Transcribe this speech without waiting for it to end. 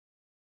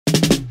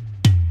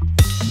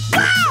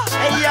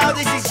Yo,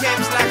 this is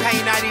James Lakay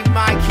in the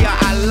mic here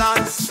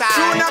alongside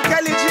Tuna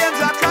Kelly James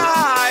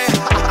Lakay.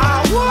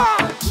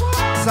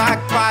 Zach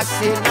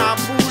passing a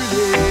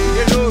bullet.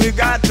 You know we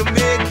got to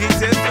make it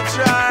just to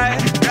try.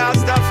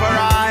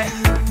 Rastafari.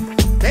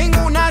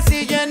 Tengo una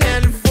silla en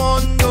el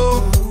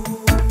fondo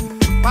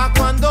pa'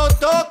 cuando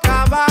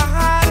toca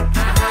bajar.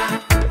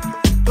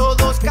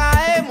 Todos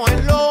caemos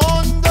en lo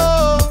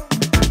hondo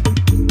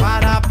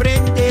para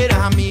aprender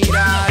a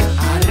mirar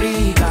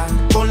arriba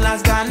con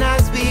las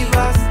ganas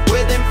vivas.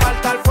 Pueden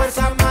faltar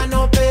fuerza,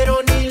 mano, pero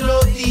ni lo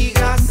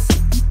digas.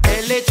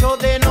 El hecho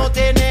de no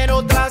tener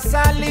otra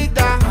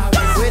salida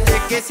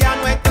puede que sea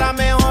nuestra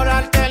mejor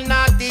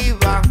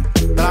alternativa.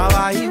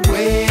 Trabaja y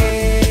wait.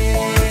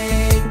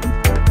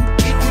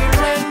 It will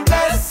rain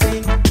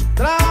blessing.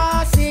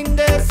 Trabaja sin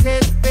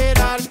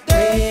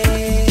desesperarte.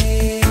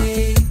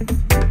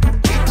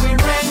 It will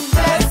rain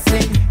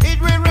blessing. It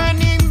will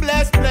rain in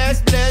bless,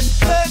 bless, bless,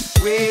 bless.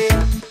 Wait,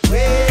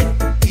 wait.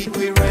 It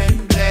will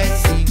rain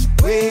blessing.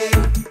 Wait.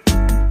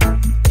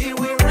 It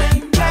will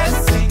rain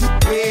blessing.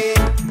 Wait,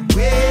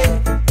 wait.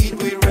 It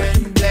will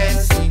rain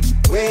blessing.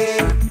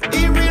 Wait.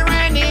 It will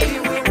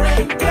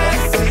rain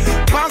blessing.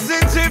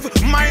 Positive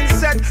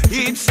mindset.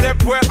 Each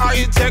step where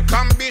I take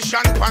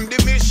ambition on the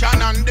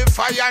mission and the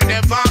fire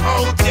never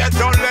out yet.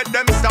 Don't let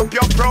them stop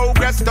your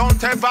progress.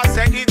 Don't ever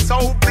say it's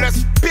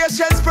hopeless.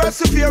 Patience,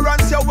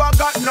 perseverance, you have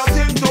got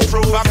nothing to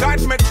prove. I got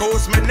me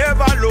toes, me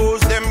never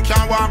lose. Them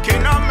can't walk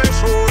in on me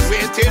shoes.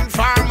 Waiting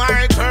for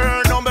my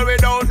turn, number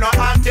without no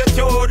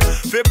attitude.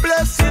 The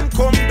blessing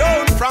come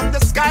down from the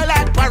sky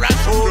like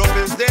parachute. Love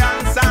is the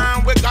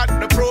answer, we got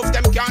the proof.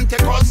 Them can't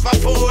take us for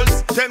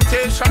fools.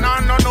 Temptation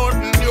and no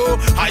nothing new.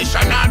 I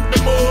shall not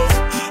be moved.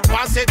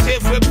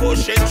 Positive, we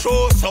pushing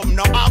through. Some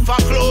no have a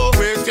clue.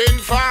 Waiting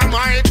for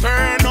my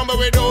turn, number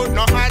without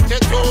no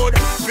attitude.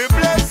 The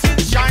blessing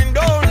shine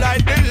down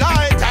like the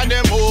light and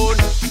the moon.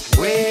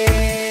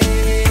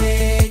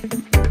 Wait,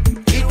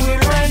 it will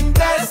rain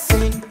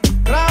blessing.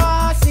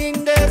 Trabaja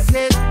sin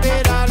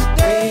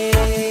desesperarte.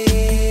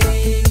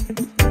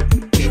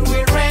 It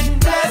will rain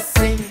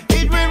blessing.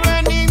 It will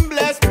rain in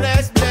bless,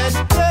 bless, bless,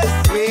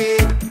 bless.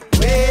 Wait,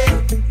 wait,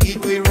 it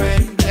will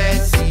rain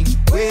blessing.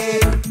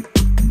 Wait,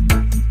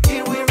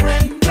 it will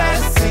rain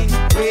blessing.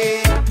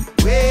 Wait,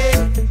 wait,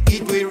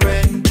 it will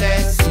rain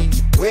blessing.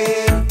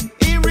 Wait,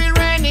 it will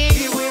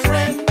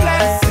rain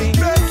blessing.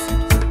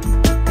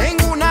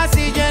 Tengo una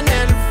silla en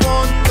el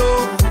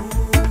fondo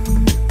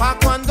pa'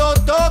 cuando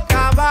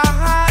toca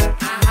bajar.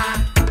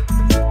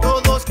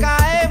 Todos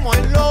caemos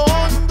en lo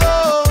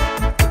hondo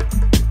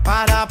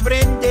para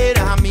aprender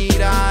a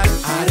mirar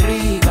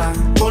arriba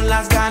con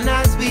las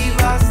ganas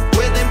vivas.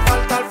 Pueden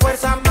faltar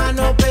fuerza,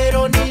 mano,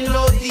 pero ni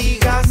lo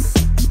digas.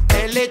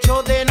 El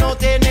hecho de no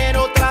tener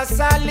otra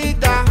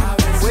salida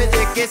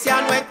puede que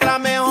sea nuestra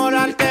mejor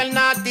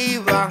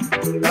alternativa.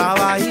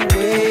 Trabaja y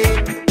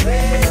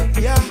wait,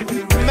 yeah.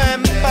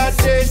 Remember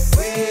this.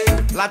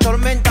 La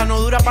tormenta no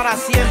dura para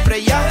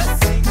siempre, ya.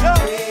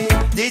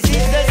 This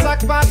is the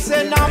Zach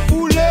passing a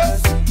bullet.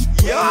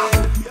 Yeah.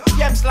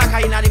 James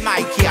Lakay in the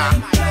mic, yeah.